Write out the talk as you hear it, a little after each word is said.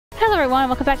everyone,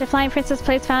 welcome back to Flying Princess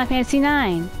Plays Final Fantasy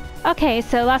IX. Okay,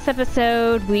 so last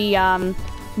episode we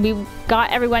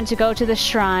got everyone to go to the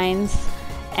shrines,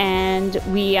 and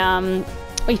we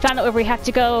found out where we have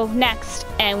to go next,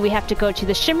 and we have to go to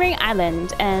the Shimmering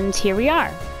Island, and here we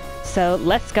are. So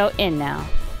let's go in now.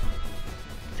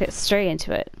 Let's get straight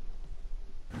into it.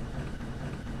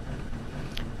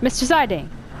 Mr. Zidane,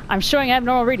 I'm showing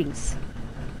abnormal readings.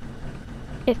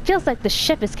 It feels like the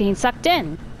ship is getting sucked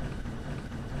in.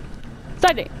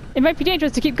 Zidane, it might be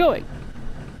dangerous to keep going.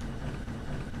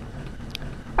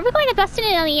 Are we going to bust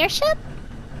in on the airship?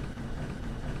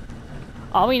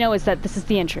 All we know is that this is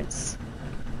the entrance.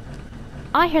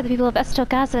 I hear the people of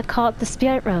Gaza call it the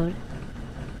Spirit Road.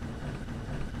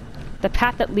 The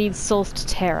path that leads souls to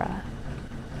Terra.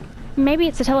 Maybe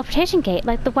it's a teleportation gate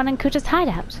like the one in Kuja's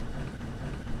hideout.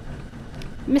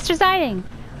 Mr. Zidane,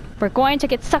 we're going to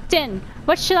get sucked in.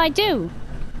 What should I do?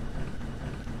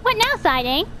 What now,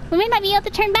 Zidane? We may not be able to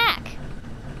turn back.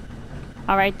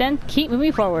 Alright then, keep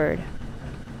moving forward.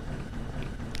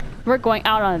 We're going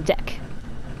out on the deck.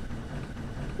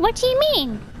 What do you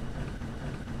mean?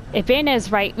 If Anna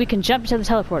is right, we can jump into the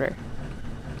teleporter.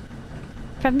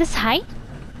 From this height?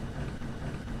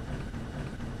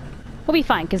 We'll be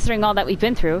fine, considering all that we've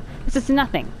been through. This is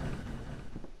nothing.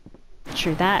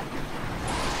 True that.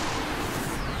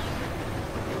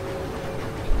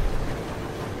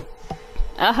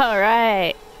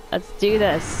 Alright, let's do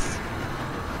this.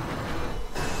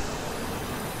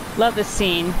 Love this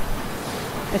scene.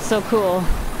 It's so cool.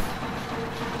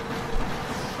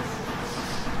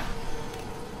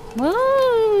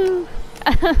 Woo!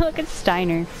 Look at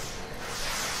Steiner.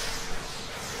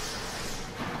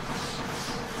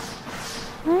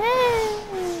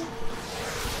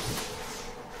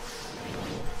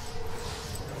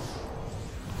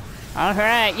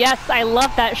 Alright, yes, I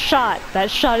love that shot.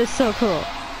 That shot is so cool.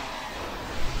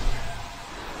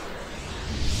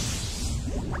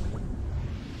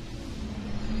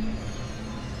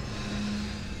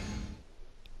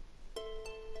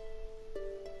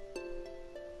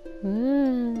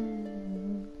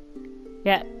 Ooh.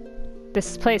 Yeah,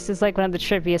 this place is like one of the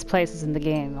trippiest places in the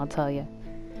game, I'll tell you.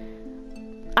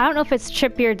 I don't know if it's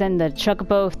trippier than the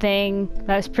Chocobo thing.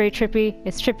 That was pretty trippy.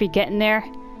 It's trippy getting there,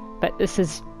 but this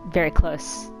is very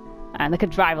close. And look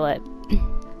at rival it.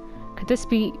 Could this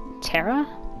be Terra?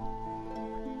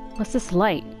 What's this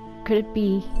light? Could it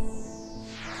be...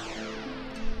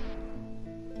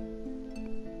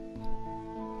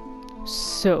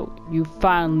 So, you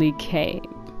finally came.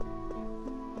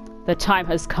 The time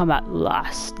has come at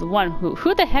last. The one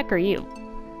who the heck are you?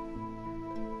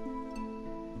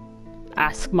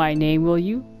 Ask my name, will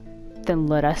you? Then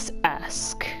let us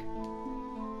ask.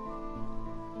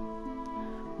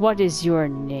 What is your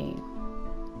name?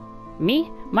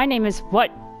 Me? My name is...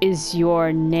 What is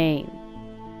your name?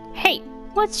 Hey,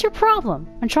 what's your problem?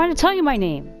 I'm trying to tell you my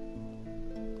name.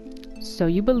 So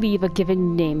you believe a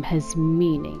given name has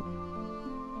meaning.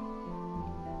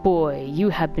 Boy, you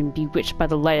have been bewitched by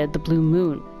the light of the blue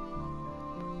moon.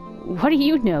 What do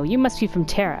you know? You must be from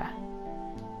Terra.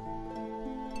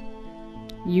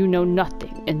 You know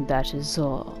nothing, and that is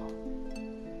all.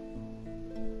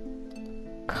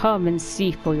 Come and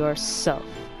see for yourself.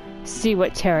 See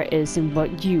what Terra is and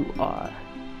what you are.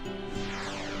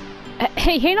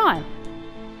 Hey, hang on!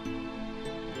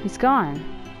 He's gone.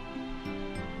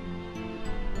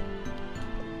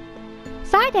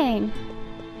 Zidane!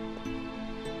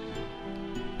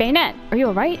 Bayonet, are you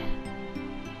alright?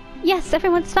 Yes,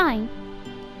 everyone's fine.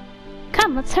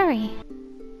 Come, let's hurry.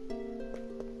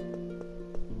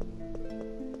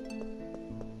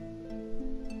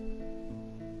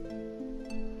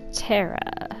 Terra.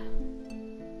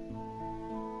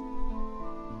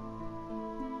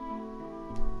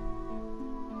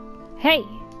 Hey!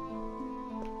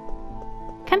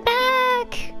 Come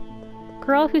back!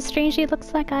 Girl who strangely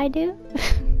looks like I do.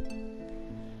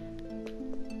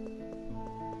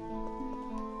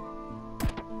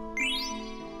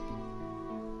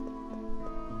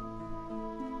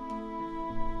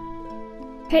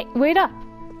 Hey, wait up!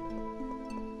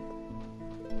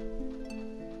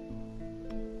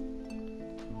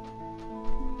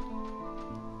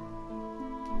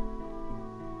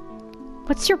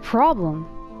 What's your problem?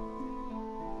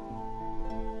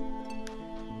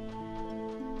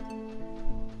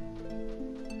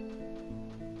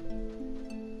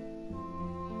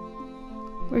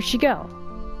 Where'd she go?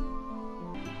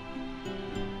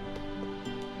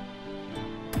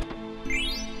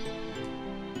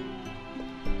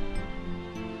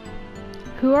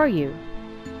 Who are you?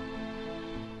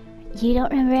 You don't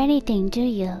remember anything, do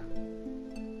you?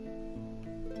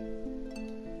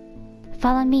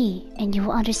 Follow me and you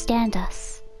will understand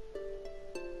us.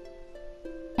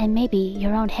 And maybe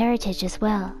your own heritage as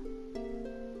well.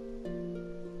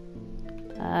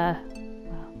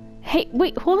 Hey,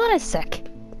 wait, hold on a sec.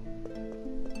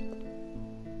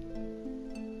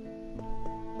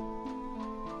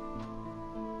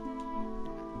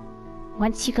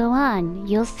 Once you go on,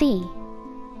 you'll see.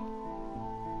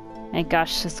 My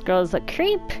gosh, this girl is a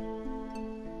creep.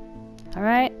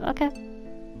 Alright, okay.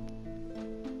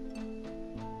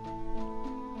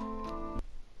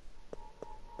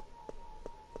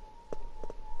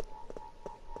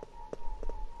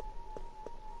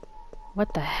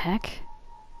 What the heck?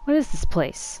 What is this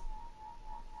place?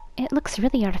 It looks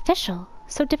really artificial.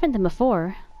 So different than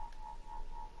before.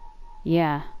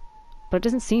 Yeah, but it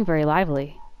doesn't seem very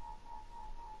lively.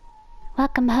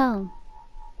 Welcome home.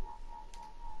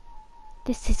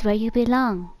 This is where you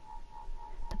belong.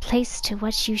 The place to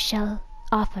which you shall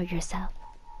offer yourself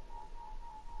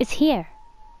is here.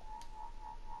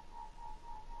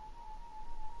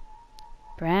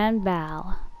 Brand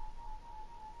bow.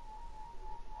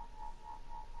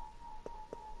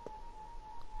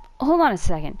 Hold on a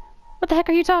second. What the heck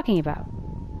are you talking about?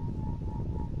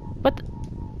 What the...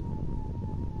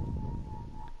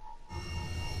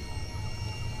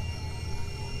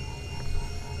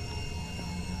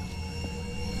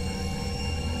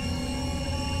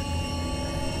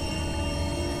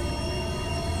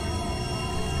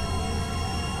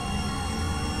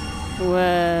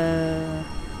 Whoa.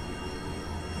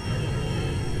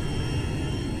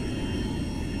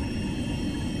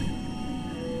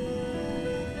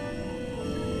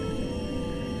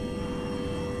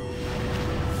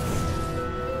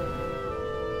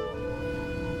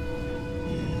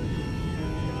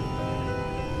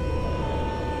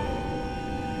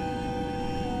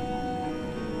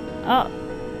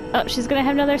 Oh, she's gonna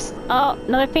have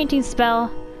another fainting spell.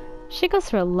 She goes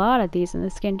through a lot of these in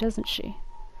this game, doesn't she?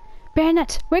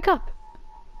 Bayonet, wake up!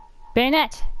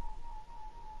 Bayonet!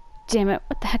 Damn it,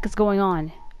 what the heck is going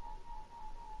on?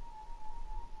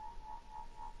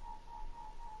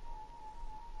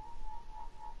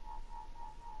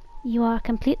 You are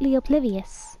completely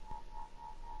oblivious.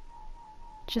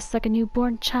 Just like a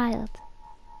newborn child.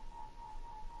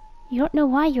 You don't know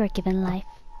why you are given life,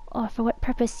 or for what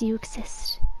purpose you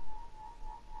exist.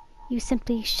 You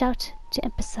simply shout to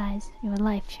emphasize your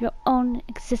life, your own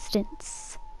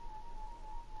existence.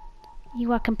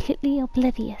 You are completely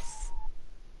oblivious.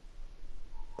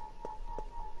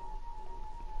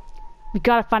 We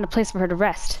gotta find a place for her to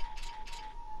rest.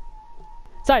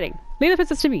 Zidane, leave the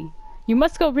princess to me. You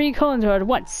must go bring Colin to her at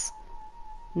once.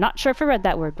 Not sure if I read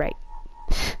that word right.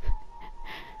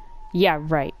 Yeah,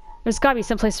 right. There's gotta be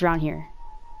some place around here.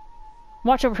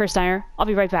 Watch over her, Steiner. I'll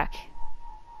be right back.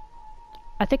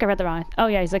 I think I read that wrong. Oh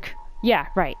yeah, he's like, yeah,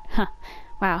 right. Huh.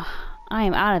 Wow, I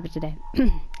am out of it today.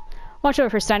 Watch over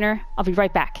her, Steiner. I'll be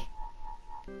right back.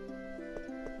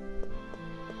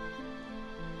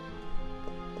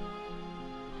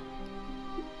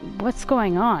 What's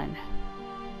going on?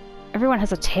 Everyone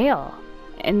has a tail,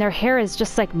 and their hair is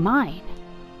just like mine.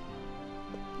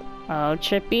 Oh,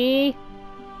 Trippy.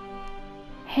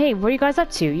 Hey, what are you guys up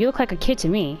to? You look like a kid to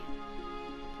me.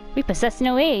 We possess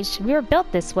no age. We were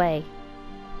built this way.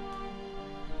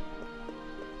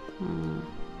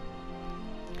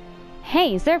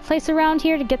 Hey, is there a place around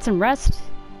here to get some rest?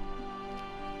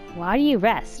 Why do you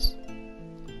rest?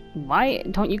 Why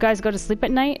don't you guys go to sleep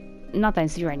at night? Not that I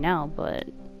see right now, but...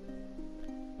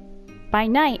 By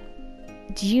night,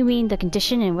 do you mean the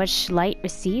condition in which light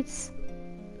recedes?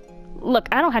 Look,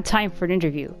 I don't have time for an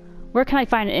interview. Where can I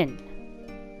find an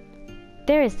inn?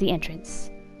 There is the entrance.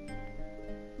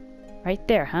 Right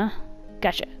there, huh?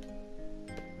 Gotcha.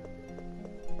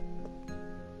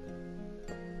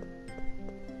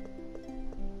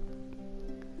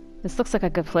 This looks like a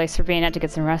good place for Bayonet to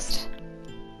get some rest.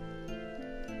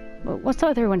 But what's up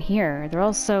with everyone here? They're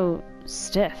all so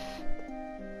stiff.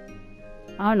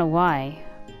 I don't know why,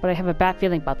 but I have a bad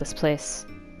feeling about this place.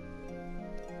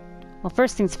 Well,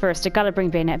 first things first, I gotta bring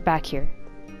Bayonet back here.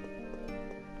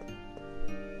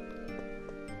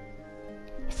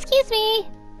 Excuse me!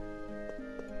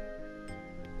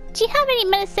 Do you have any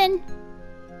medicine?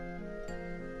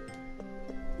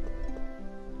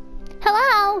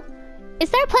 Hello? Is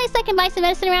there a place I can buy some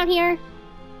medicine around here?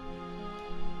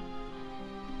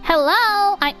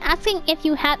 Hello? I'm asking if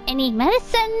you have any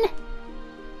medicine.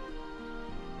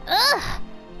 Ugh!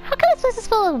 How come this place is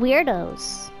full of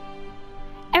weirdos?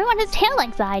 Everyone has tail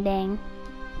like Zidane.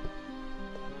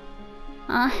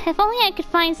 If only I could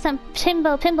find some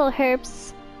Pimbo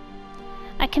herbs.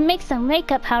 I can make some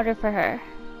makeup powder for her.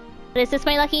 But is this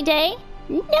my lucky day?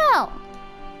 No!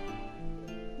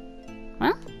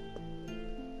 Huh?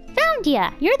 Found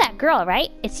ya! You're that girl,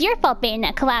 right? It's your fault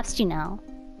Bayonet collapsed, you know.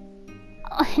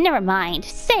 Oh, never mind.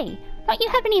 Say, don't you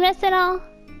have any mess at all?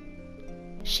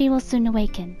 She will soon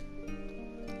awaken.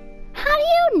 How do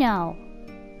you know?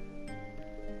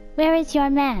 Where is your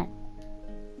man?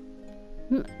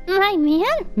 My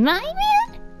man? My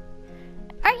man?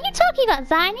 Are you talking about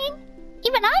Zidane?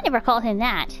 Even I never called him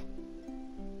that.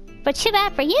 But too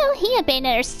bad for you, he and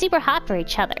Bayonet are super hot for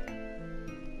each other.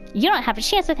 You don't have a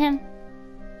chance with him.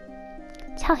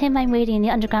 Tell him I'm waiting in the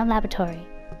underground laboratory.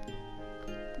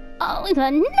 Oh,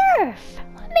 the nerve!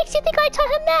 What makes you think I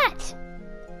taught him that?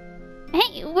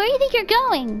 Hey, where do you think you're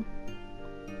going?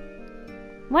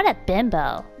 What a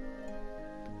bimbo.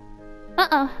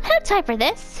 Uh-oh, I have time for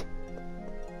this.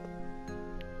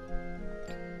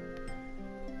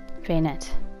 Bayonet.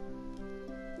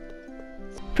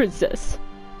 Princess,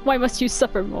 why must you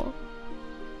suffer more?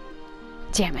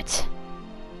 Damn it.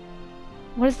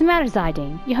 What is the matter,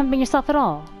 Zidane? You haven't been yourself at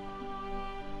all.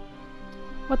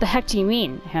 What the heck do you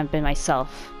mean, I haven't been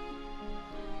myself?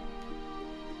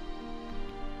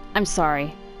 I'm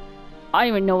sorry. I don't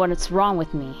even know what's wrong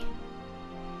with me.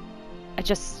 I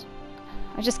just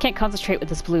can't concentrate with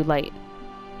this blue light.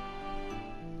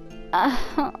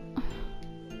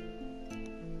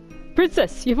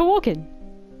 Princess, you've awoken!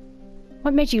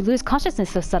 What made you lose consciousness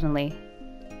so suddenly?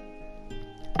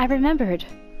 I remembered.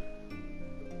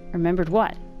 Remembered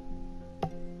what?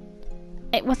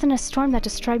 It wasn't a storm that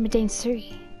destroyed Madain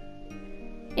Suri.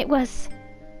 It was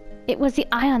the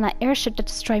eye on that airship that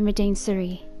destroyed Madain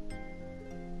Suri.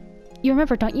 You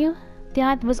remember, don't you? The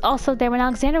eye was also there when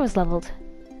Alexander was leveled.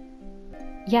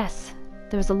 Yes,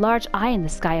 there was a large eye in the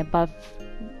sky above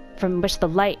from which the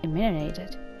light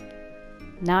emanated.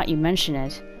 Now that you mention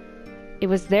it, it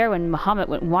was there when Muhammad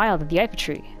went wild at the Ipa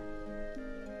tree.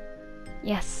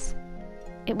 Yes,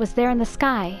 it was there in the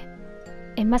sky.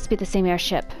 It must be the same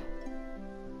airship.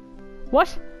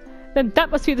 What? Then that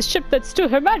must be the ship that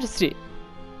stood Her Majesty!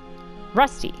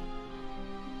 Rusty.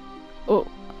 Oh,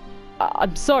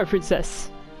 I'm sorry, Princess.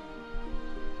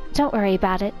 Don't worry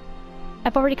about it.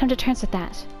 I've already come to terms with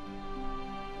that.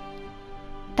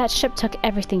 That ship took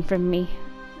everything from me.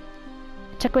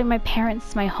 It took away my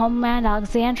parents, my homeland,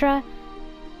 Alexandra,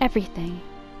 everything.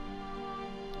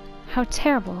 How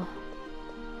terrible.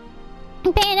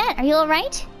 Bayonet, are you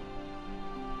alright?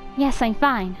 Yes, I'm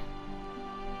fine.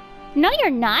 No,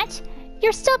 you're not.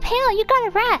 You're still pale. You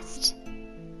gotta rest.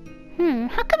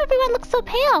 How come everyone looks so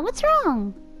pale? What's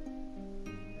wrong?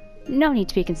 No need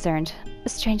to be concerned. A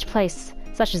strange place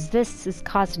such as this is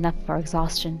cause enough for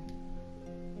exhaustion.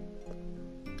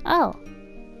 Oh.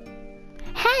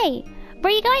 Hey!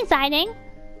 Where are you going, Zidane?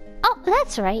 Oh,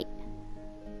 that's right.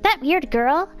 That weird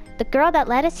girl, the girl that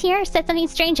led us here, said something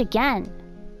strange again.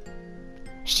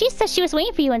 She said she was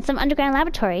waiting for you in some underground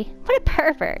laboratory. What a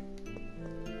pervert.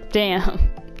 Damn.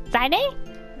 Zidane?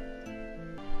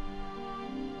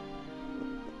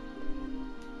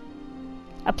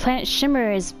 A planet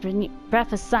shimmer is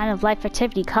breath, a sign of life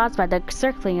activity caused by the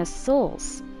circling of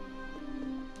souls.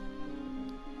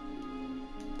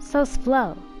 Souls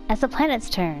flow as the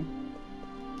planets turn.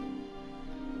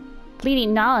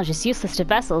 Bleeding knowledge is useless to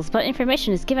vessels, but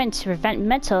information is given to prevent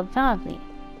mental malady.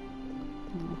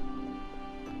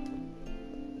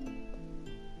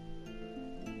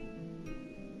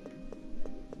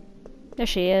 There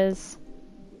she is.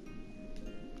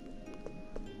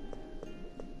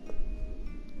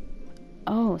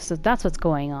 Oh, so that's what's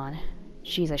going on.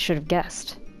 Jeez, I should have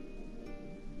guessed.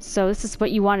 So this is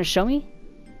what you want to show me?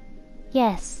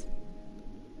 Yes.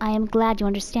 I am glad you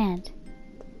understand.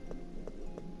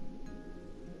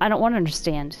 I don't want to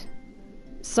understand.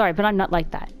 Sorry, but I'm not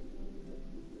like that.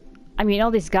 I mean,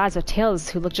 all these guys with tails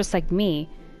who look just like me.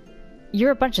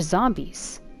 You're a bunch of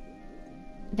zombies.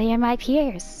 They are my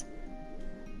peers.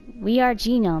 We are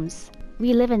genomes.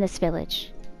 We live in this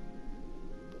village.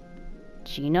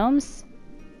 Genomes?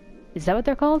 Is that what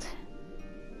they're called?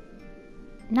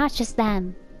 Not just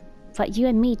them, but you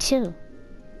and me too.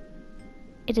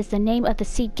 It is the name of the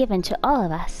seed given to all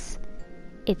of us.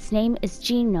 Its name is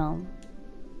genome.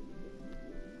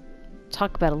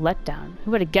 Talk about a letdown.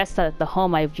 Who would have guessed that the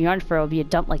home I've yearned for would be a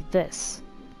dump like this?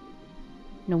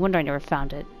 No wonder I never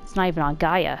found it. It's not even on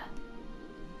Gaia.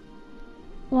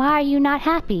 Why are you not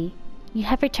happy? You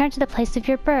have returned to the place of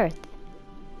your birth.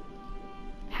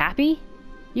 Happy?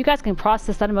 You guys can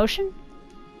process that emotion?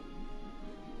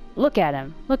 Look at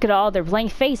him. Look at all their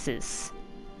blank faces.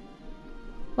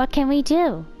 What can we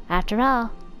do? After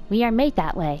all, we are made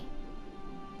that way.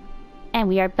 And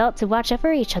we are built to watch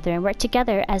over each other and work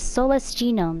together as soulless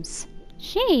genomes.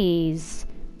 Jeez.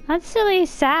 That's really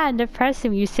sad and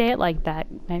depressing when you say it like that,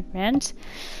 my friend.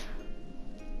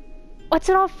 What's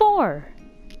it all for?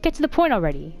 Get to the point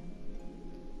already.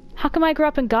 How come I grew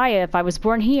up in Gaia if I was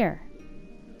born here?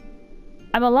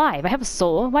 I'm alive. I have a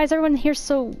soul. Why is everyone here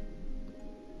so...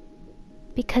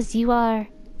 Because you are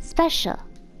special.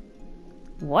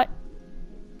 What?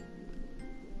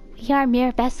 We are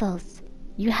mere vessels.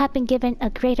 You have been given a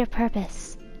greater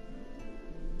purpose.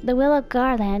 The will of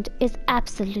Garland is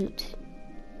absolute.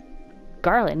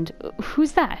 Garland?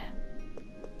 Who's that?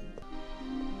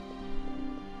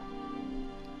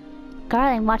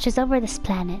 Garland watches over this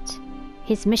planet.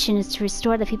 His mission is to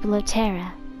restore the people of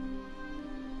Terra.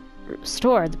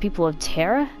 Restore the people of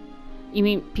Terra? You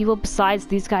mean people besides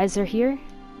these guys are here?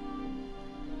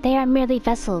 They are merely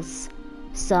vessels.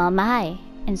 So am I,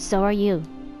 and so are you.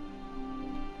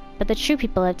 But the true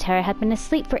people of Terra have been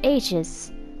asleep for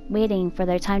ages, waiting for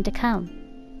their time to come.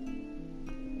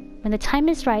 When the time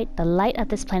is right, the light of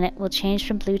this planet will change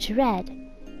from blue to red,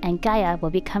 and Gaia will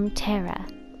become Terra.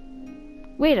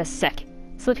 Wait a sec.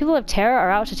 So the people of Terra are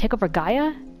out to take over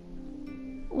Gaia?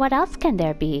 What else can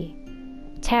there be?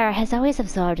 Terra has always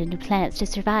absorbed into planets to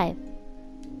survive.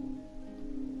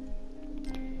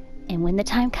 And when the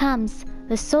time comes,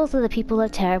 the souls of the people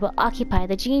of Terra will occupy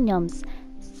the genomes,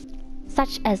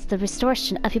 such as the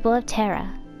restoration of people of Terra.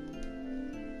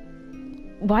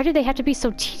 Why do they have to be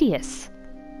so tedious?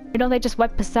 Why don't they just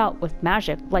wipe us out with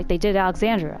magic like they did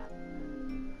Alexandria?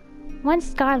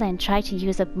 Once Garland tried to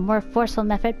use a more forceful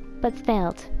method, but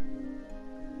failed.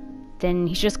 Then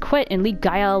he should just quit and leave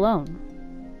Gaia alone.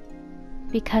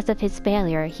 Because of his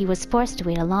failure, he was forced to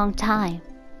wait a long time.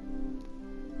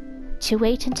 To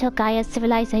wait until Gaia's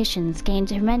civilizations gained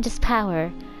tremendous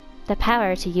power, the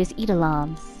power to use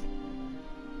eidolons.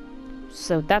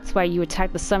 So that's why you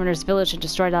attacked the Summoner's village and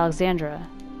destroyed Alexandria.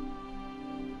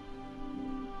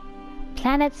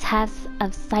 Planets have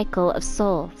a cycle of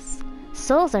souls.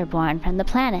 Souls are born from the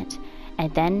planet,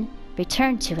 and then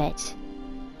return to it.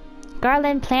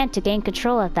 Garland planned to gain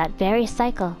control of that very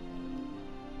cycle.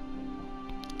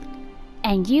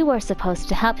 And you were supposed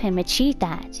to help him achieve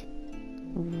that.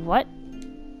 What?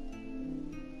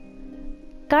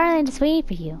 Garland is waiting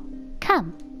for you.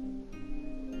 Come.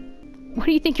 What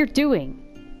do you think you're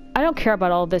doing? I don't care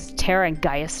about all this Terra and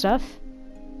Gaia stuff.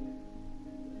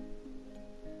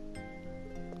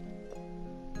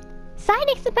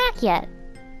 Zidane isn't back yet.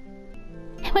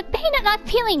 And with Bayonet not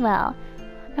feeling well,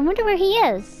 I wonder where he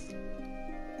is.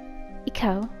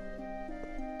 Eco.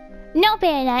 No,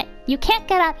 Bayonet, you can't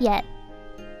get up yet.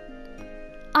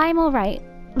 I'm alright.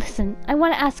 Listen, I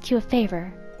want to ask you a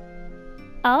favor.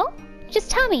 Oh? Just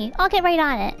tell me. I'll get right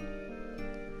on it.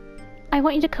 I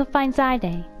want you to go find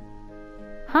Zidane.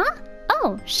 Huh?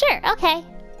 Oh, sure, okay.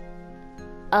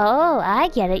 Oh, I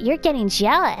get it. You're getting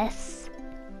jealous.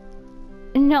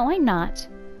 No, I'm not.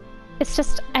 It's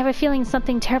just, I have a feeling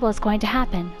something terrible is going to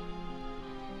happen.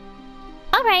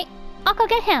 Alright, I'll go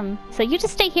get him. So you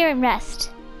just stay here and rest.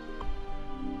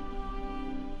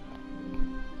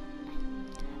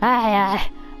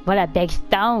 What a big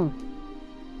stone.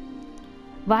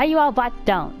 Why you all bought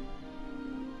stone?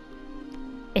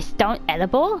 Is stone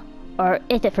edible? Or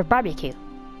is it for barbecue?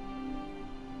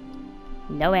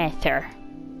 No answer.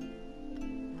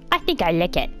 I think I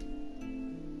lick it.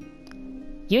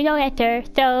 You know answer,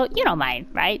 so you don't mind,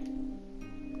 right?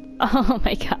 Oh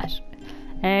my gosh.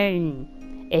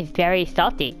 It's very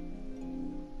salty.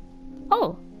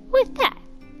 Oh, who's that?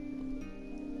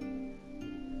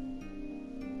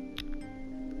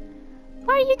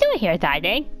 What are you doing here,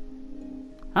 Zidane?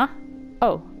 Huh?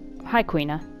 Oh, hi,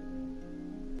 Queena.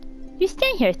 You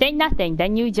stand here, say nothing,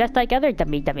 then you just like other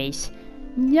dummies.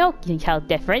 No can tell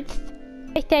difference.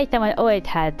 They say someone always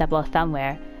had a double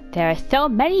somewhere. There are so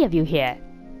many of you here.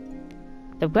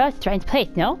 The world's a strange place,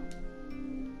 no?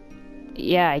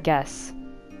 Yeah, I guess.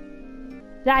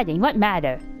 Zidane, what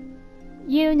matter?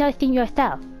 You noticing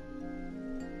yourself.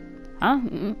 Huh?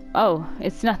 Oh,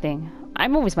 it's nothing.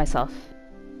 I'm always myself.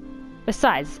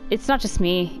 Besides, it's not just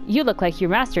me. You look like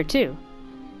your master, too.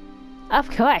 Of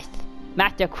course.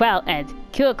 Master Quell and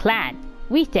Cool Clan.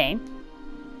 We same.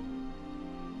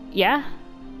 Yeah?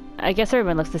 I guess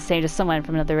everyone looks the same to someone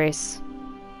from another race.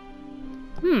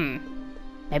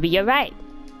 Maybe you're right.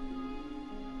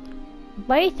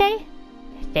 What do you say?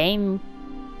 Same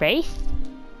race?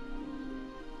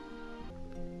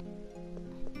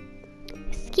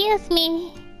 Excuse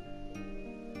me.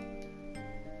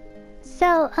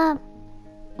 So,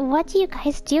 what do you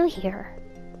guys do here?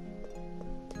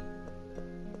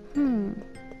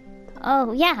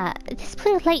 Oh, yeah, this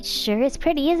blue light sure is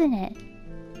pretty, isn't it?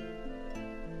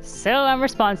 So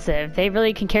unresponsive. They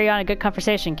really can carry on a good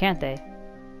conversation, can't they?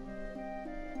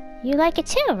 You like it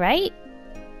too, right?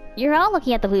 You're all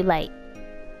looking at the blue light.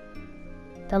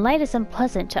 The light is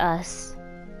unpleasant to us.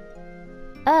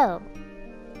 Oh,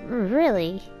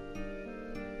 really?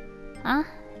 Huh?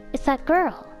 It's that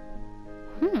girl.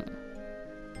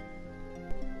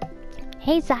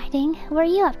 Hey, Zidane, what are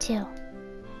you up to?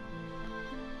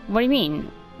 What do you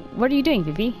mean? What are you doing,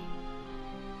 Vivi?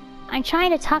 I'm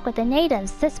trying to talk with the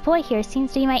natives. This boy here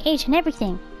seems to be my age and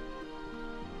everything.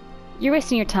 You're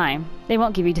wasting your time. They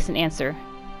won't give you just an answer.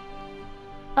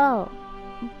 Oh,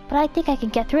 but I think I can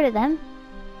get through to them.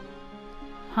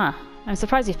 Huh. I'm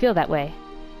surprised you feel that way.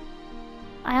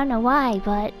 I don't know why,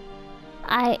 but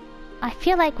I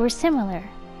feel like we're similar.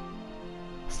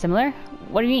 Similar?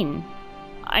 What do you mean?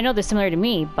 I know they're similar to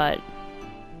me, but...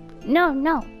 No,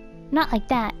 not like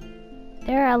that.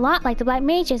 They're a lot like the black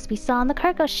mages we saw on the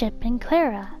cargo ship in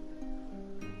Terra.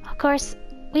 Of course,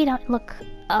 we don't look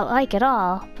alike at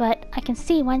all, but I can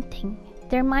see one thing.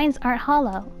 Their minds aren't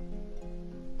hollow.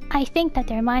 I think that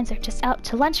their minds are just out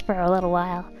to lunch for a little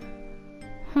while.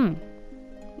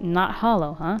 Not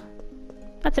hollow, huh?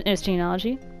 That's an interesting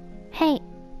analogy. Hey,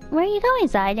 where are you going,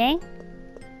 Zidane?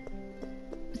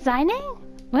 Zidane?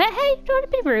 Well, hey,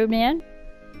 don't be rude, man.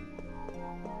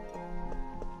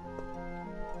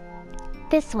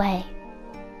 This way.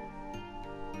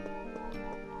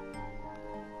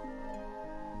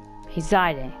 Hey,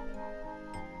 Zidane.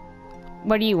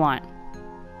 What do you want?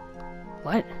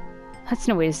 What? That's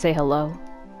no way to say hello.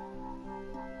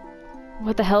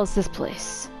 What the hell is this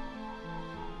place?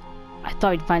 I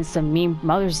thought we'd find some mean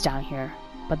mothers down here,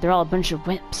 but they're all a bunch of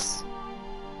wimps.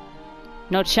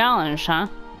 No challenge, huh?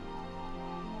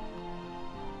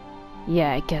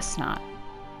 Yeah, I guess not.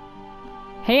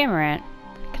 Hey, Amaranth.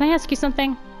 Can I ask you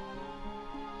something?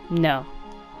 No.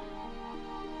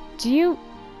 Do you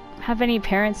have any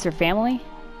parents or family?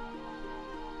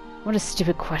 What a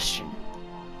stupid question.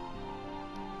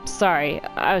 Sorry,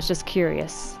 I was just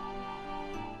curious.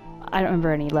 I don't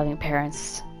remember any loving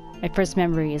parents. My first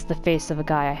memory is the face of a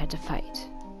guy I had to fight.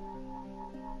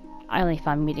 I only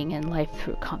found meaning in life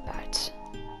through combat.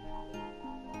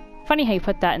 Funny how you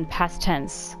put that in past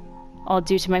tense. All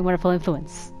due to my wonderful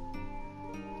influence.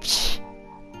 Psh,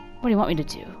 what do you want me to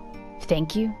do?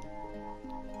 Thank you?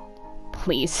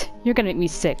 Please, you're gonna make me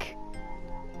sick.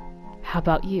 How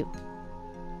about you?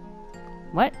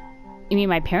 What? You mean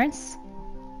my parents?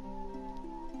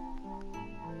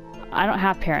 I don't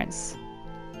have parents.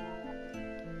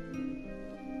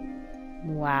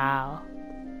 Wow.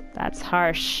 That's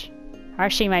harsh.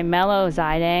 Harshing my mellow,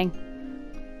 Zidane.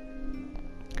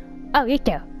 Oh,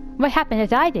 Ito. What happened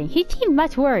to Zidane? He seemed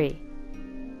much worried.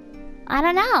 I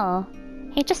don't know.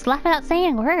 He just left without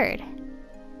saying a word.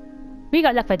 We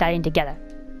got left with Zidane together.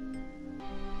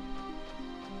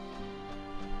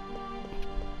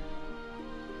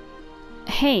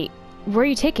 Hey, where are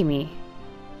you taking me?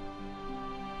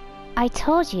 I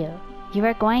told you, you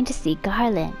were going to see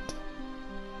Garland.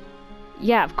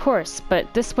 Yeah, of course,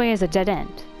 but this way is a dead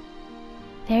end.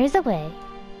 There is a way.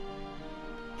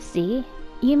 See?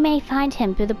 You may find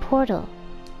him through the portal.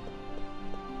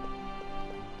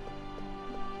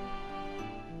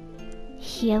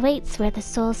 He awaits where the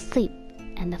souls sleep,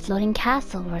 and the floating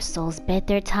castle where souls bid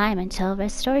their time until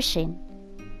restoration.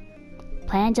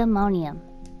 Pandemonium.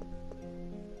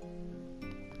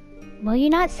 Will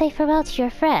you not say farewell to your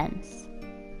friends?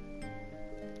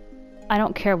 I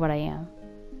don't care what I am.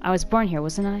 I was born here,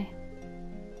 wasn't I?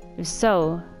 If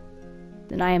so,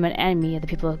 then I am an enemy of the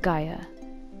people of Gaia.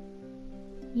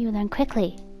 You learn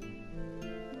quickly.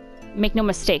 Make no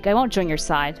mistake, I won't join your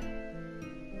side.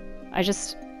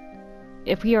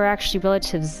 If we are actually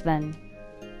relatives, then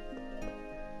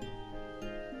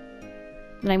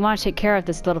I want to take care of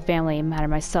this little family matter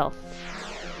myself.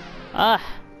 Ugh,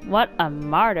 what a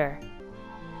martyr.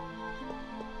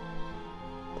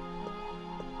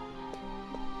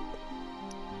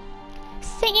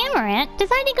 Say, Amaranth, does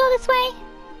Zidane go this way?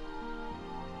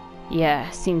 Yeah,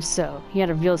 seems so. He had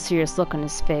a real serious look on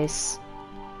his face.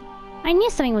 I knew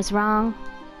something was wrong.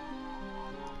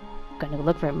 Gonna go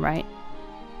look for him, right?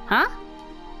 Huh?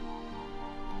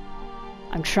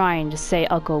 I'm trying to say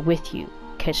I'll go with you.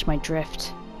 Catch my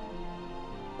drift.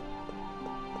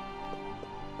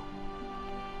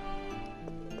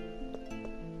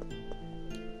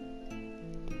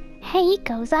 Hey,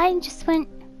 Iko, Zidane just went...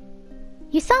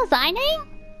 You saw Zidane?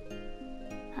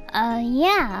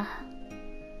 Yeah.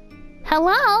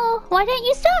 Hello? Why didn't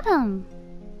you stop him?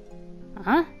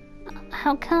 Huh?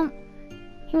 How come?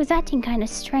 He was acting kind of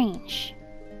strange.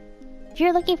 If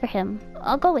you're looking for him,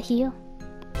 I'll go with you.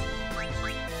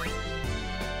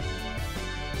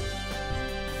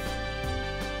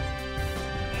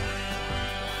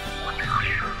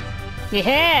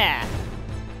 Yeah!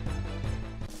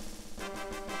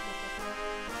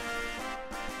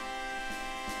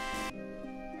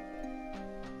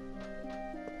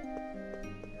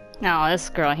 Oh, this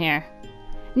girl here.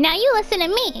 Now you listen to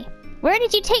me. Where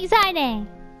did you take Zidane?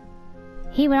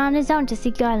 He went on his own to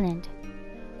see Garland.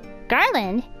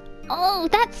 Garland? Oh,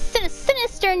 that's a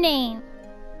sinister name.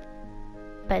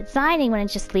 But Zidane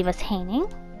wouldn't just leave us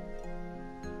hanging.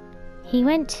 He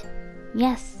went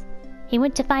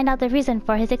to find out the reason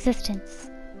for his existence.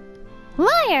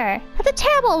 Liar! That's a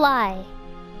terrible lie!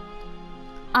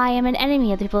 I am an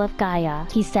enemy of the people of Gaia,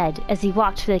 he said as he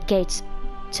walked through the gate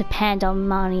to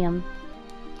Pandemonium.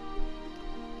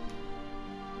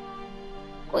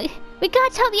 We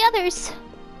gotta tell the others!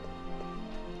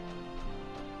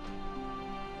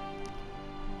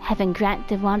 Heaven grant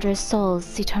the wanderer's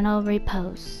souls eternal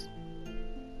repose.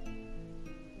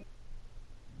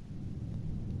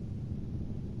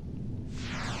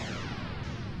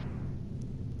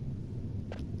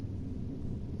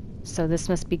 So this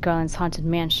must be Garland's haunted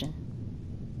mansion.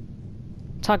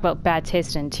 Talk about bad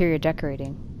taste in interior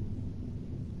decorating.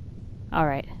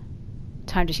 Alright.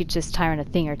 Time to teach this tyrant a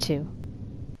thing or two.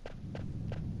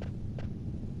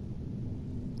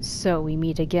 So we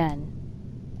meet again.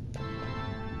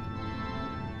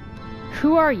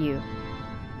 Who are you?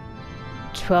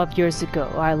 12 years ago,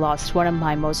 I lost one of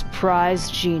my most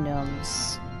prized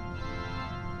genomes.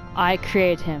 I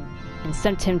created him and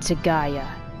sent him to Gaia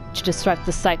to disrupt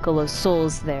the cycle of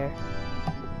souls there.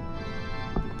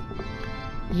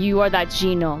 You are that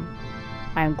genome.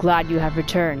 I am glad you have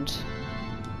returned.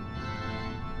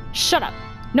 Shut up!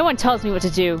 No one tells me what to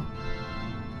do.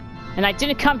 And I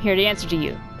didn't come here to answer to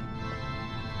you.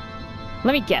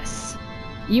 Let me guess.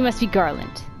 You must be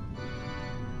Garland.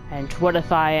 And what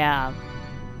if I am?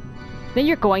 Then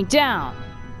you're going down.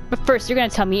 But first you're gonna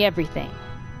tell me everything.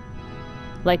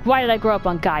 Like, why did I grow up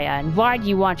on Gaia, and why do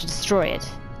you want to destroy it?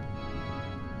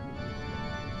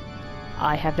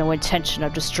 I have no intention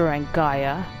of destroying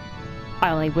Gaia.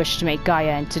 I only wish to make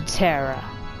Gaia into Terra.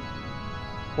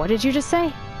 What did you just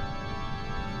say?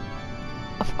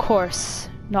 Of course,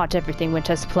 not everything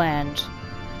went as planned.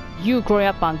 You growing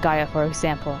up on Gaia, for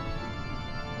example.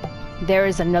 There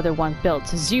is another one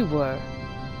built as you were.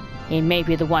 He may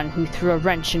be the one who threw a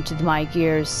wrench into my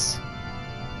gears.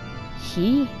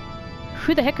 He?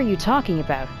 Who the heck are you talking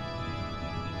about?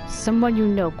 Someone you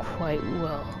know quite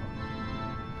well.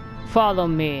 Follow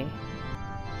me.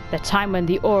 The time when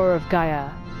the aura of Gaia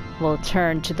will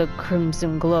turn to the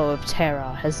crimson glow of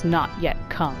Terra has not yet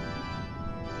come.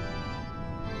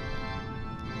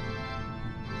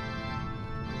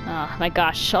 Oh my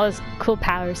gosh, all his cool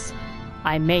powers.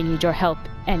 I may need your help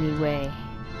anyway.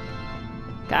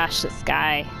 Gosh, this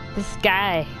guy.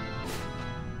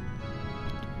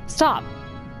 Stop!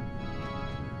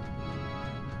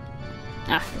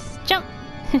 Just jump!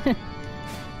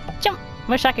 Jump!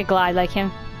 Wish I could glide like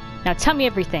him. Now tell me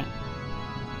everything.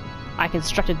 I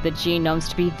constructed the genomes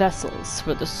to be vessels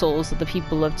for the souls of the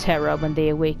people of Terra when they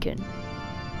awaken.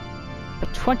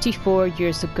 But 24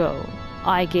 years ago,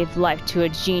 I gave life to a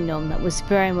genome that was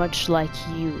very much like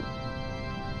you.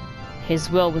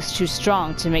 His will was too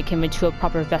strong to make him into a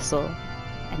proper vessel,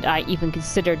 and I even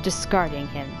considered discarding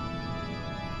him.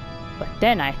 But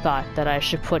then I thought that I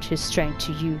should put his strength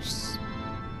to use.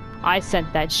 I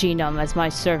sent that genome as my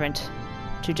servant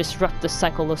to disrupt the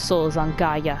cycle of souls on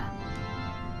Gaia.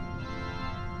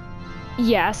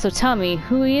 Yeah, so tell me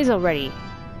who he is already.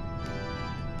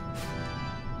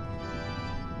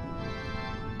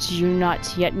 Do you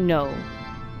not yet know?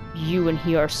 You and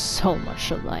he are so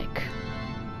much alike.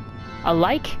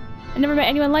 Alike? I never met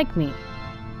anyone like me.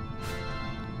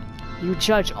 You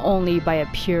judge only by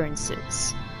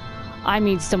appearances. I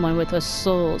mean someone with a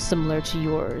soul similar to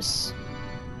yours.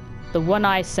 The one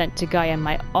I sent to Gaia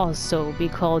might also be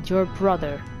called your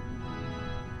brother.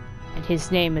 And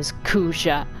his name is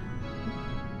Kuja.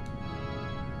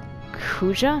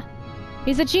 Kuja?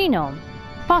 He's a genome.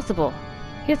 Possible.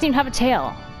 He doesn't even have a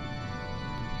tail.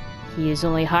 He is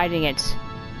only hiding it.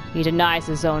 He denies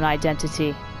his own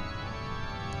identity.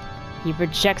 He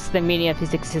rejects the meaning of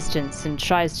his existence and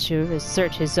tries to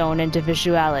assert his own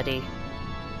individuality.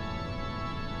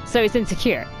 So he's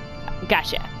insecure.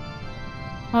 Gotcha.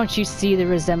 Don't you see the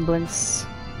resemblance?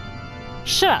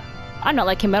 Shut up! I'm not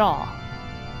like him at all.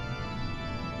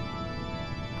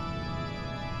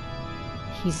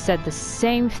 He said the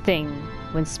same thing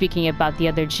when speaking about the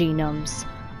other genomes.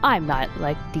 I'm not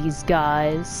like these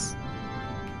guys.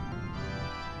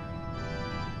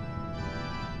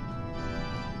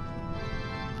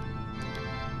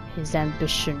 His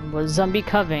ambition was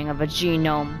unbecoming of a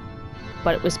genome,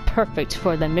 but it was perfect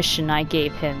for the mission I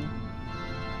gave him.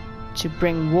 to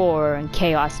bring war and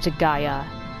chaos to Gaia.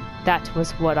 That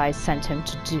was what I sent him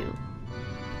to do.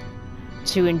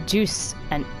 To induce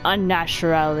an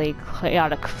unnaturally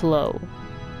chaotic flow.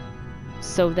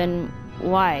 So then,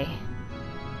 why?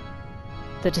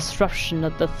 The disruption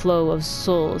of the flow of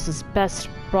souls is best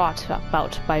brought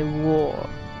about by war.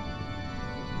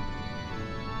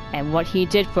 And what he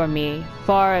did for me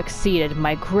far exceeded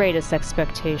my greatest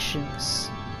expectations.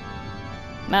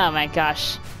 Oh my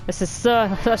gosh, this is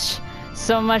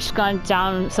so much gone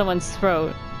down someone's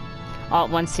throat all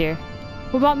at once here.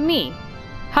 What about me?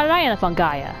 How did I end up on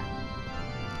Gaia?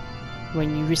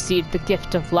 When you received the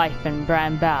gift of life in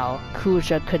Brambow,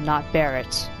 Kuja could not bear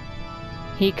it.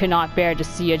 He could not bear to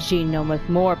see a genome with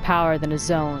more power than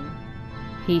his own.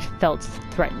 He felt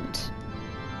threatened.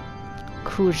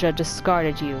 Kuja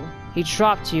discarded you. He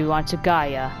dropped you onto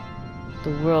Gaia,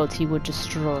 the world he would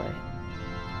destroy.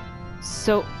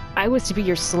 So, I was to be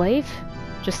your slave?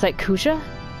 Just like Kuja?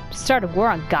 To start a war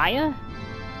on Gaia?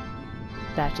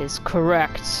 That is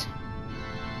correct.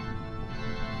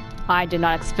 I did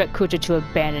not expect Kuja to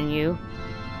abandon you,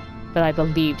 but I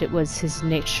believed it was his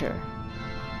nature.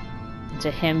 And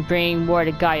to him, bringing war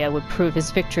to Gaia would prove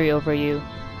his victory over you.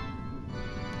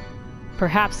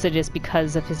 Perhaps it is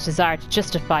because of his desire to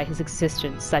justify his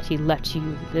existence that he let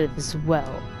you live as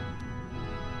well.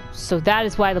 So that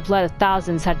is why the blood of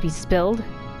thousands had to be spilled?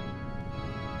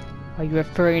 Are you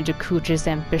referring to Kuja's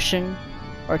ambition,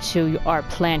 or to our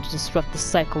plan to disrupt the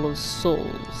cycle of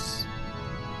souls?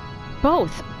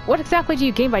 Both! What exactly do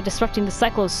you gain by disrupting the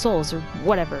cycle of souls, or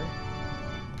whatever?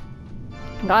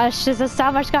 Gosh, there's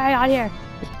so much going on here!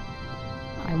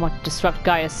 I want to disrupt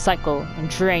Gaia's cycle and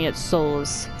drain its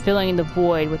souls, filling the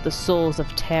void with the souls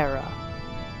of Terra.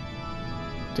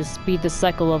 To speed the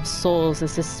cycle of souls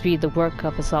is to speed the work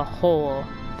of as a whole,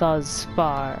 thus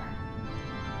far.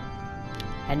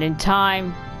 And in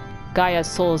time, Gaia's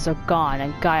souls are gone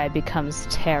and Gaia becomes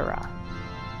Terra.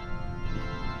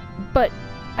 But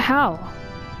how?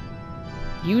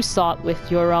 You saw it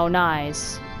with your own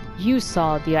eyes. You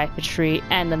saw the Ifa tree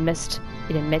and the mist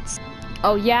it emits.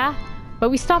 Oh yeah? But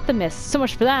we stopped the mist, so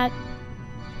much for that.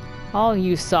 All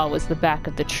you saw was the back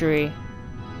of the tree.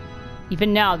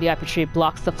 Even now the Ifa tree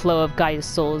blocks the flow of Gaia's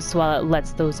souls while it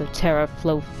lets those of Terra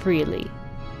flow freely.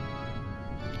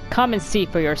 Come and see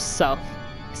for yourself.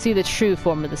 See the true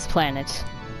form of this planet.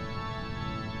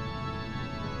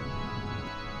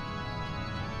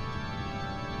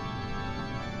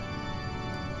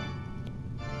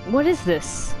 What is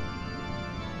this?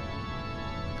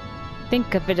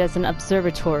 Think of it as an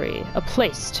observatory, a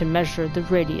place to measure the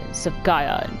radiance of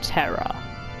Gaia and Terra.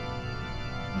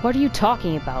 What are you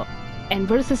talking about? And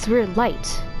what is this weird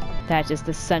light? That is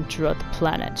the center of the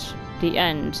planet, the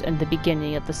end and the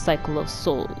beginning of the cycle of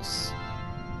souls.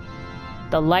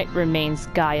 The light remains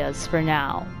Gaia's for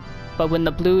now, but when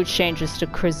the blue changes to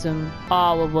Chrism,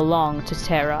 all will belong to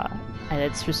Terra, and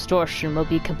its restoration will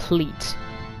be complete.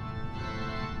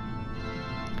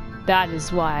 That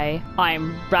is why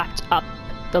I'm wrapped up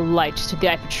the light to the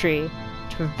Ifa tree,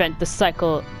 to prevent the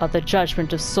cycle of the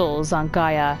judgment of souls on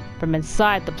Gaia from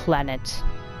inside the planet.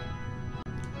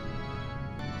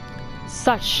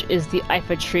 Such is the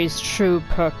Ifa tree's true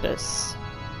purpose,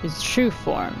 its true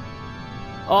form.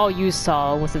 All you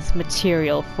saw was its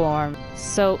material form.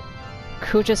 So,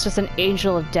 Kuja's just an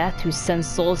angel of death who sends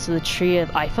souls to the tree of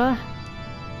Ifa?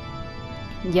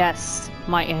 Yes,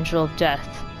 my angel of death.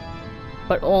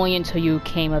 But only until you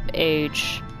came of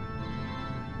age.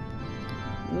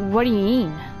 What do you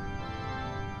mean?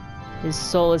 His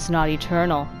soul is not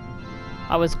eternal.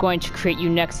 I was going to create you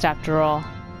next after all.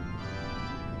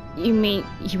 You mean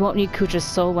you won't need Kuja's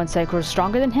soul once I grow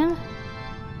stronger than him?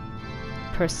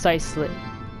 Precisely.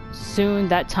 Soon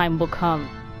that time will come.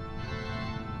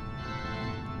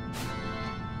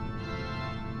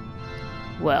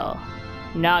 Well,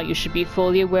 now you should be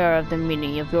fully aware of the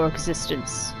meaning of your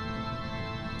existence.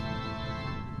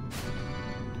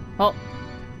 Oh,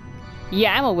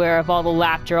 yeah, I'm aware of all the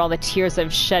laughter, all the tears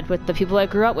I've shed with the people I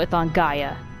grew up with on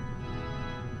Gaia.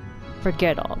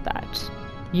 Forget all that.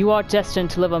 You are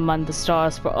destined to live among the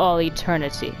stars for all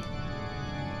eternity.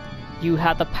 You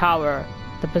have the power,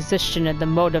 the position, and the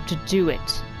motive to do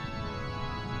it.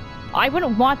 I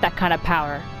wouldn't want that kind of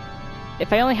power,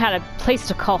 if I only had a place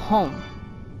to call home.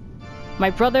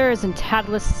 My brothers and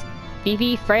Tadlis,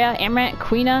 Vivi, Freya, Amaranth,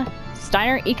 Quina,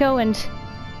 Steiner, Eiko, and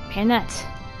Panette.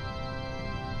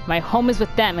 My home is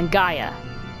with them and Gaia.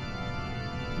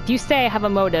 If you say I have a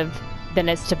motive, then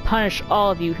it's to punish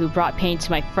all of you who brought pain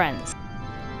to my friends.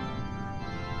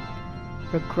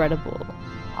 Regrettable.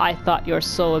 I thought your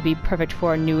soul would be perfect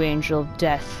for a new angel of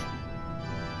death.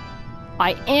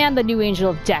 I am the new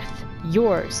angel of death,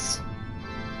 yours.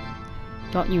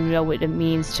 Don't you know what it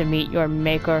means to meet your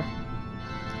maker?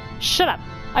 Shut up!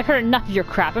 I've heard enough of your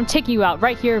crap. I'm taking you out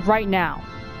right here, right now.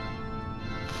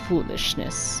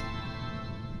 Foolishness.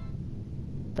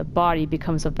 The body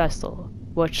becomes a vessel,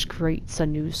 which creates a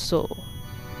new soul.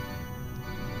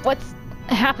 What's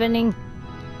happening?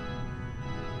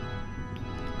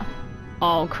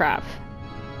 Oh, crap.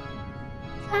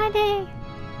 Zidane!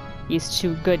 He's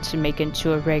too good to make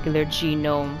into a regular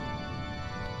genome.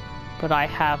 But I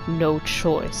have no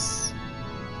choice.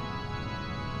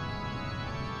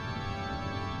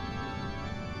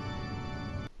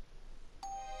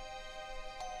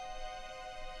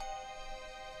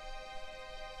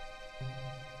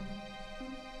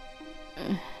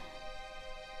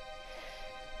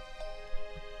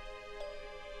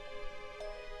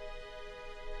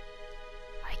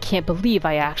 I can't believe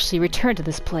I actually returned to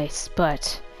this place,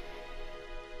 but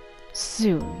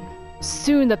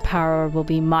soon the power will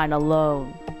be mine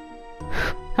alone.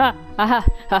 Ha ha ha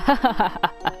ha ha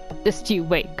ha! Just you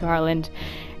wait, Garland,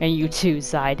 and you too,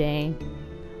 Zidane.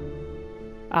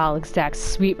 I'll exact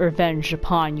sweet revenge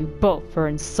upon you both for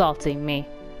insulting me.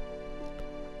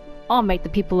 I'll make the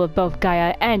people of both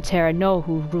Gaia and Terra know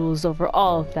who rules over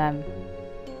all of them.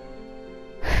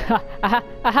 Ha ha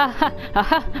ha ha ha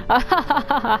ha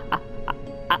ha ha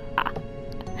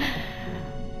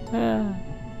ha.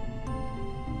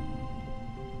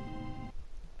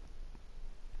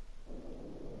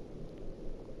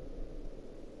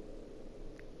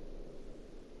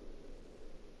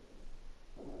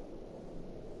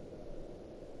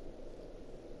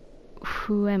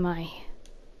 Who am I?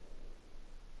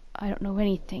 I don't know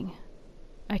anything.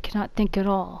 I cannot think at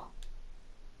all.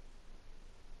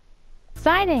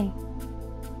 Zidane!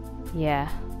 Yeah,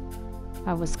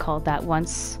 I was called that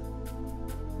once.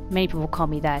 Many people call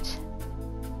me that.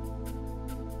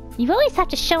 You always have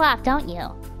to show off, don't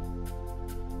you?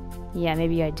 Yeah,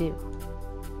 maybe I do.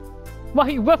 Why,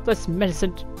 you worthless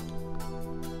medicine!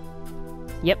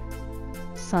 Yep,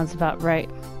 sounds about right.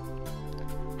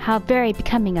 How very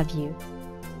becoming of you.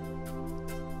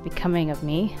 Becoming of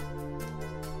me?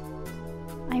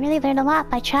 I really learned a lot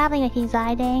by traveling with you,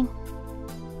 Zidane.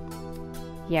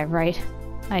 Yeah, right.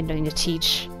 I had nothing to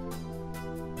teach.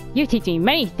 You teach me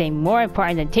many things more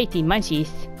important than tasty munchies.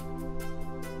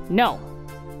 No,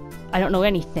 I don't know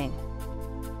anything.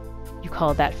 You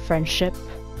call that friendship?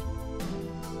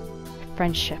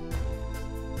 Friendship.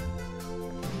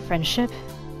 Friendship?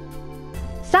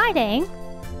 Zidane!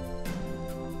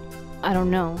 I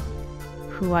don't know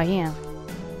who I am.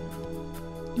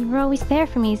 You were always there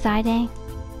for me, Zidane.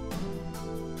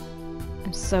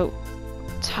 I'm so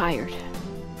tired.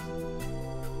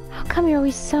 How come you're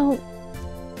always so...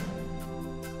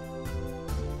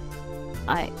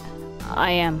 I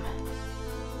am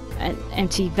an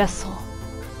empty vessel.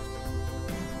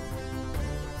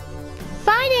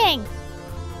 Zidane!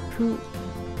 Who?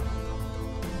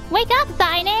 Wake up,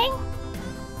 Zidane!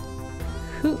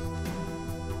 Who?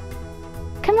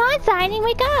 Come on, Zidane,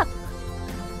 wake up!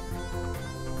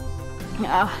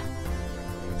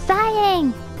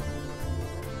 Zidane!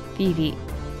 Vivi,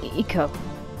 Eco.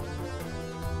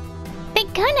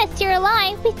 Thank goodness you're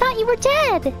alive! We thought you were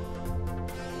dead!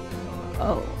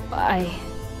 Oh,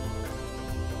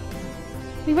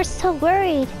 We were so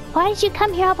worried. Why did you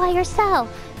come here all by yourself?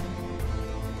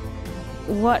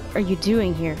 What are you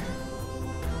doing here?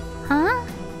 Huh?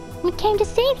 We came to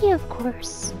save you, of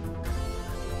course.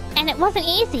 And it wasn't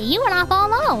easy. You went off all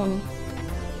alone.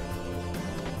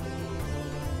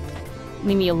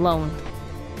 Leave me alone.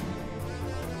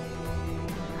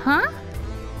 Huh?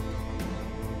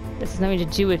 This has nothing to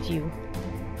do with you.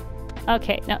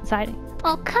 Okay, no, Zidane.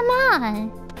 Oh, come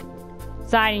on.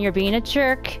 Zidane, you're being a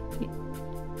jerk.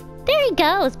 There he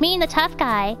goes, being the tough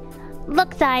guy.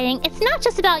 Look, Zidane, it's not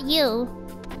just about you.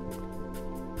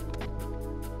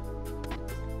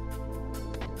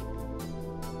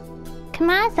 Come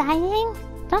on, Zidane.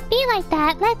 Don't be like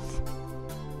that. Let's...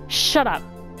 Shut up.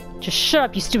 Just shut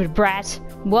up, you stupid brat.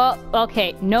 Well,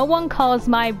 okay, no one calls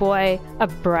my boy a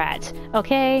brat,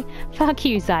 okay? Fuck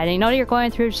you, Zidane. I know you're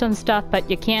going through some stuff, but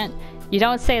you can't... You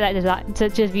don't say that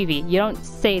to Vivi. You don't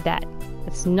say that.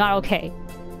 It's not okay.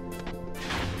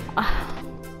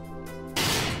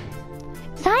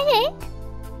 Zidane?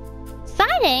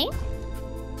 Zidane?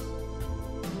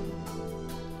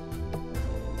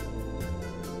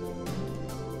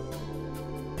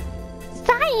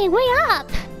 Zidane, wake up!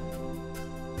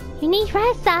 You need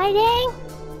rest, Zidane?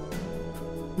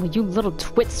 Will you little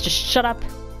twits just shut up?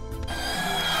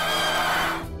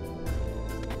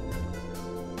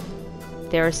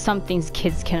 There are some things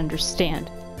kids can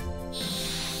understand.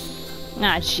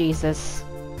 Ah, Jesus.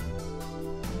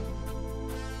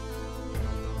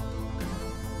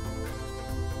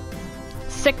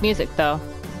 Sick music, though.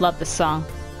 Love this song.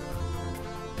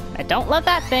 I don't love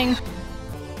that thing.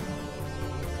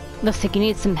 Looks like you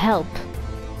need some help.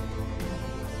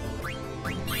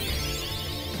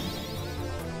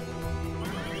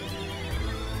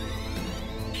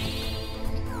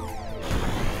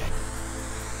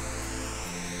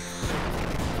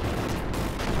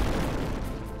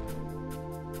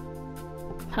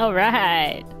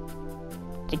 Alright.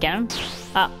 Did you get him?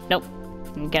 Oh, nope.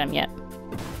 Didn't get him yet.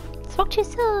 Talk to you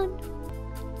soon.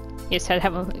 You just had to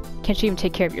have a... Can't you even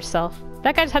take care of yourself?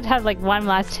 That guy just had to have like one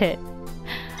last hit.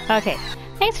 Okay.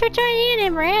 Thanks for joining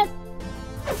in, Imran.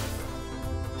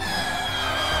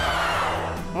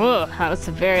 Whoa, that was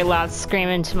a very loud scream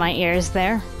into my ears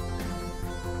there.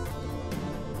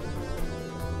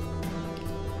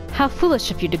 How foolish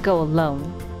of you to go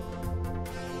alone.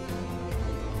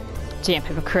 Damn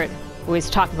hypocrite. Always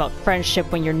talking about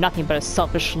friendship when you're nothing but a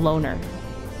selfish loner.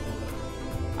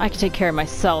 I can take care of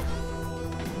myself.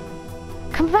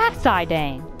 Come back,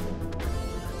 Zidane!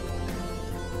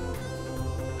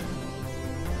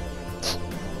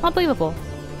 Unbelievable.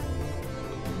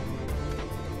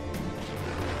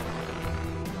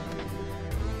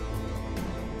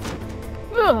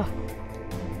 Ugh.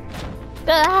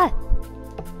 Ah!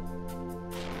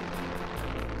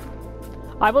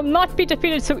 I will not be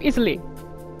defeated so easily.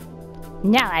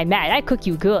 Now I'm mad. I cook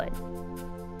you good.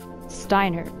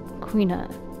 Steiner,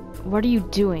 Queena, what are you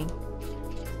doing?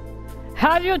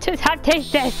 How do you taste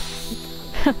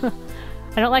this? I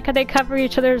don't like how they cover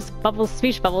each other's bubbles,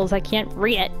 speech bubbles. I can't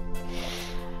read it.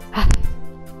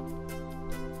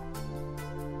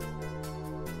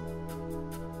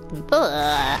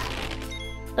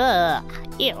 Ugh.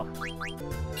 Ew.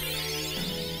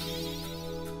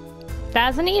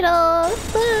 Thousand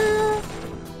needles.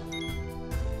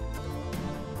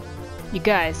 You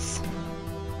guys.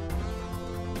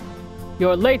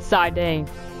 You're late, Zidane.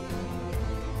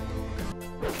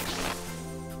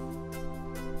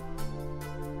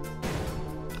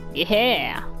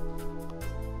 Yeah.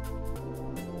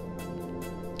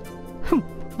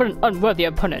 What an unworthy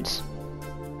opponent.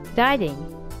 Zidane,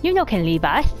 you no can leave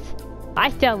us. I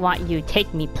still want you to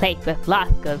take me plate with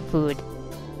lots of food.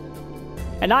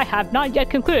 And I have not yet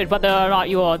concluded whether or not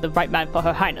you are the right man for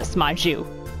Her Highness, mind you.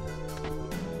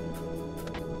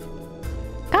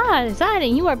 God,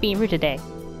 Zidane, you are being rude today.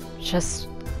 Just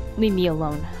leave me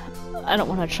alone. I don't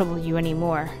want to trouble you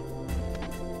anymore.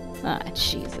 Ah,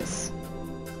 Jesus.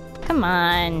 Come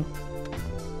on.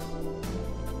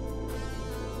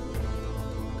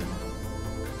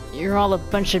 You're all a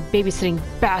bunch of babysitting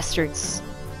bastards.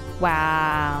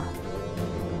 Wow.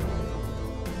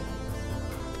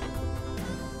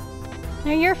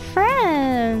 They're your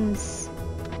friends.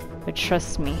 But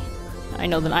trust me, I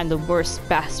know that I'm the worst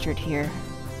bastard here.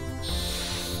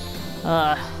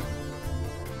 Ugh.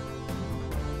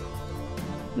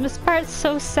 This part's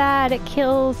so sad, it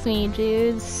kills me,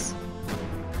 dudes.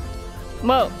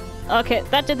 Whoa. Okay,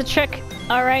 that did the trick.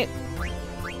 Alright.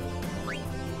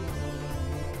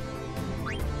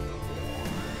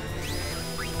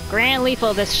 Grand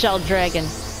lethal, this shell dragon.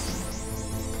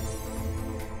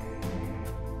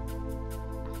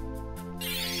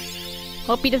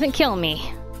 Hope he doesn't kill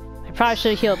me. I probably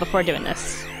should have healed before doing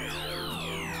this.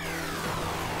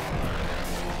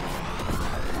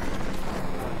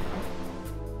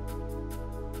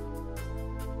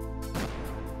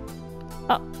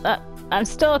 Oh, I'm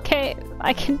still okay.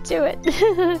 I can do it.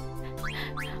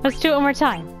 Let's do it one more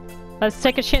time. Let's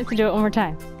take a chance to do it one more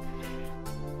time.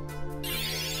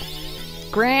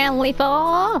 Grand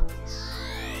lethal!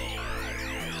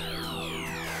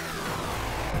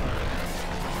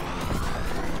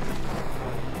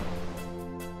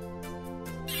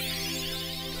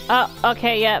 Oh,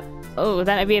 okay, yep. Oh,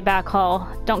 that might be a back haul.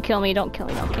 Don't kill me, don't kill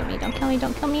me, don't kill me, don't kill me,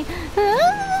 don't kill me.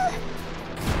 Ah!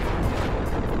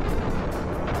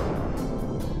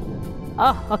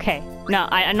 Oh, okay. No,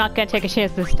 I'm not gonna take a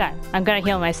chance this time. I'm gonna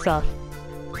heal myself.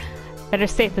 Better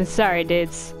safe than sorry,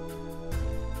 dudes.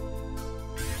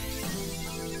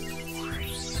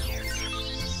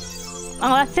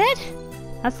 Oh, that's it?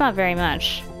 That's not very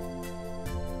much.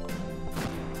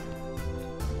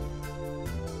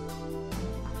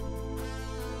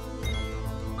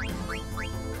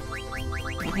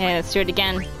 Okay, let's do it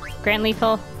again. Grand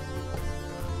lethal.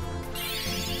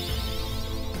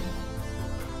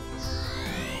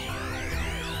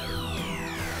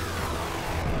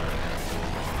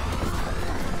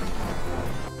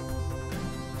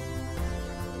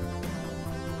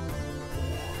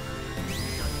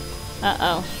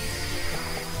 Uh-oh.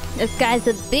 This guy's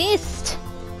a beast!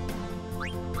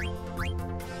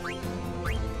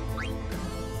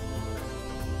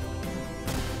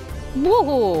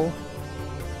 Woohoo!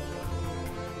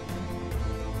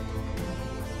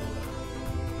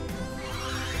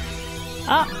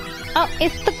 Oh,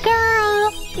 it's the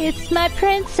girl! It's my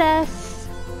princess!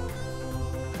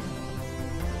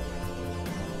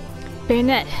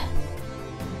 Bayonet.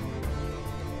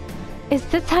 Is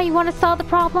this how you want to solve the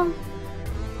problem?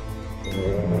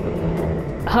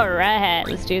 Alright,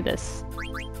 let's do this.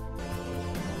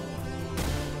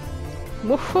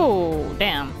 Woohoo!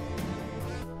 Damn.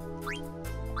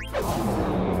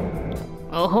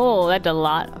 Oh, that did a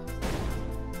lot.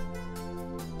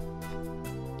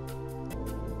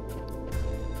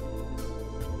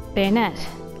 Bayonet.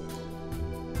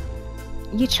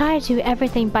 You try to do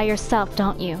everything by yourself,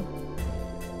 don't you?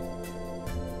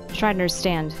 Try to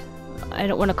understand. I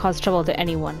don't want to cause trouble to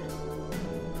anyone.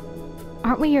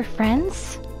 Aren't we your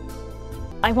friends?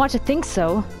 I want to think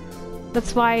so.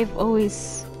 That's why I've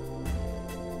always...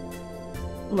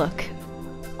 Look,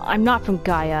 I'm not from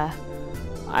Gaia.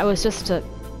 I was just a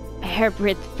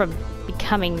hairbreadth from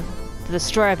becoming the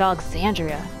destroyer of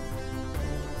Alexandria.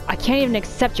 I can't even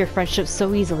accept your friendship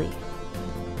so easily.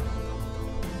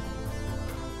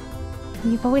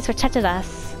 You've always protected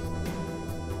us.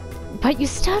 But you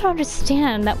still don't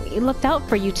understand that we looked out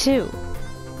for you too.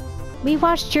 We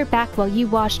watched your back while you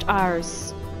watched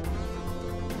ours.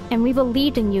 And we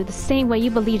believed in you the same way you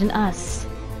believed in us.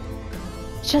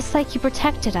 Just like you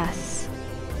protected us.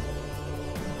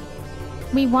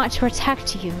 We want to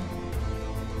protect you.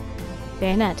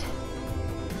 Bayonet.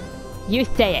 You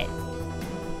say it.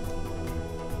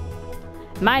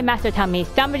 My master told me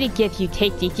somebody gives you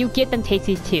tasties, you give them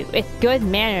tasties too. It's good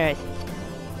manners.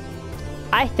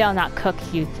 I still not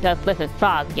cooked you delicious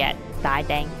frog yet,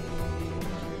 Zidane.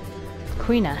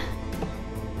 Queena.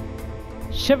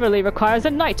 Chivalry requires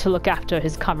a knight to look after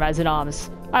his comrades in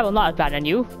arms. I will not abandon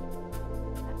you.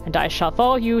 And I shall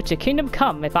follow you to Kingdom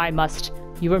Come if I must.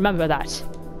 You remember that.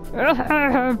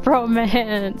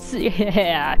 Bromance!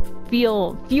 Yeah,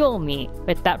 fuel me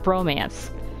with that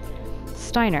bromance.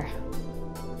 Steiner.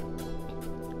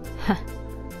 Huh.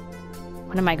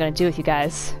 What am I gonna do with you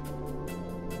guys?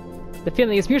 The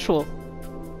feeling is mutual.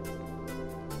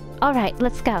 Alright,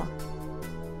 let's go.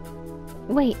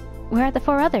 Wait, where are the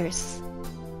 4 others?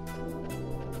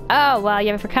 Oh, well,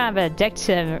 you were kind of a dick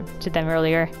to them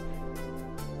earlier.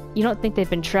 You don't think they've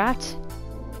been tracked?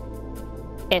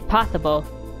 If possible.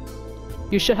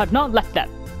 You should have not left them.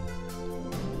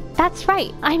 That's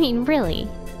right. I mean, really.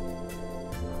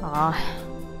 Aw.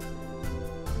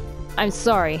 I'm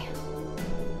sorry.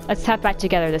 Let's have back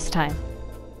together this time.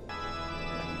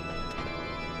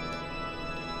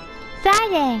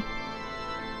 Zidane!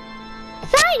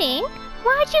 Zidane?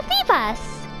 Why'd you leave us?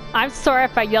 I'm sorry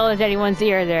if I yelled at anyone's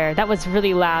ear there. That was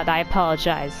really loud. I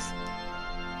apologize.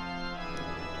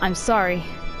 I'm sorry.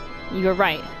 You were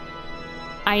right.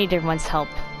 I need everyone's help.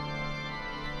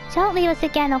 Don't leave us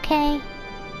again, okay?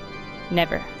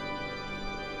 Never.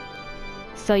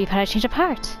 So you've had a change of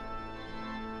heart.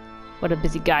 What a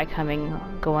busy guy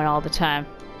going all the time.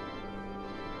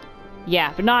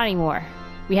 Yeah, but not anymore.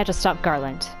 We have to stop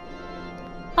Garland.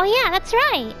 Oh yeah, that's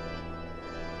right.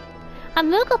 A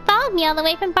Moogle followed me all the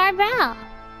way from Barbell.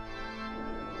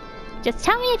 Just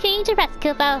tell me if you need to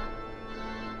rescue, though.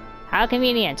 How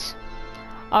convenient.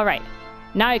 Alright,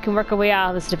 now you can work our way out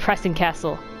of this depressing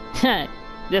castle.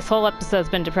 This whole episode's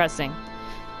been depressing.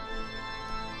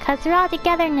 'Cause we're all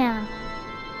together now.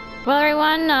 Well,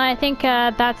 everyone, I think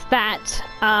that's that.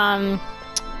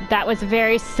 That was a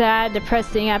very sad,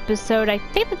 depressing episode. I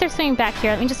think that there's something back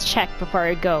here. Let me just check before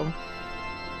I go.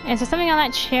 Is there something on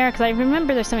that chair? Because I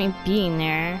remember there's something being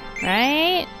there,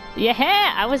 right?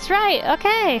 Yeah, I was right.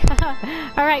 Okay.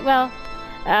 Alright, well,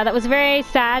 that was a very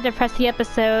sad, depressing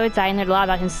episode. I learned a lot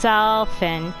about himself,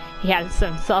 and he had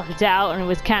some self-doubt and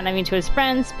was kind of mean to his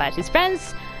friends, but his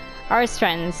friends are his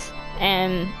friends.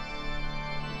 And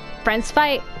friends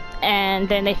fight, and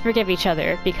then they forgive each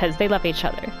other because they love each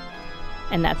other.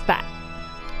 And that's that.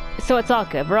 So it's all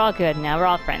good. We're all good now. We're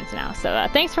all friends now. So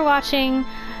thanks for watching.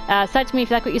 Subscribe to me if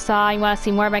you like what you saw and you want to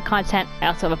see more of my content. I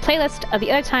also have a playlist of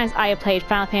the other times I have played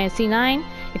Final Fantasy IX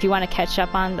if you want to catch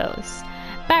up on those.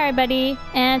 Bye everybody,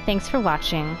 and thanks for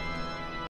watching.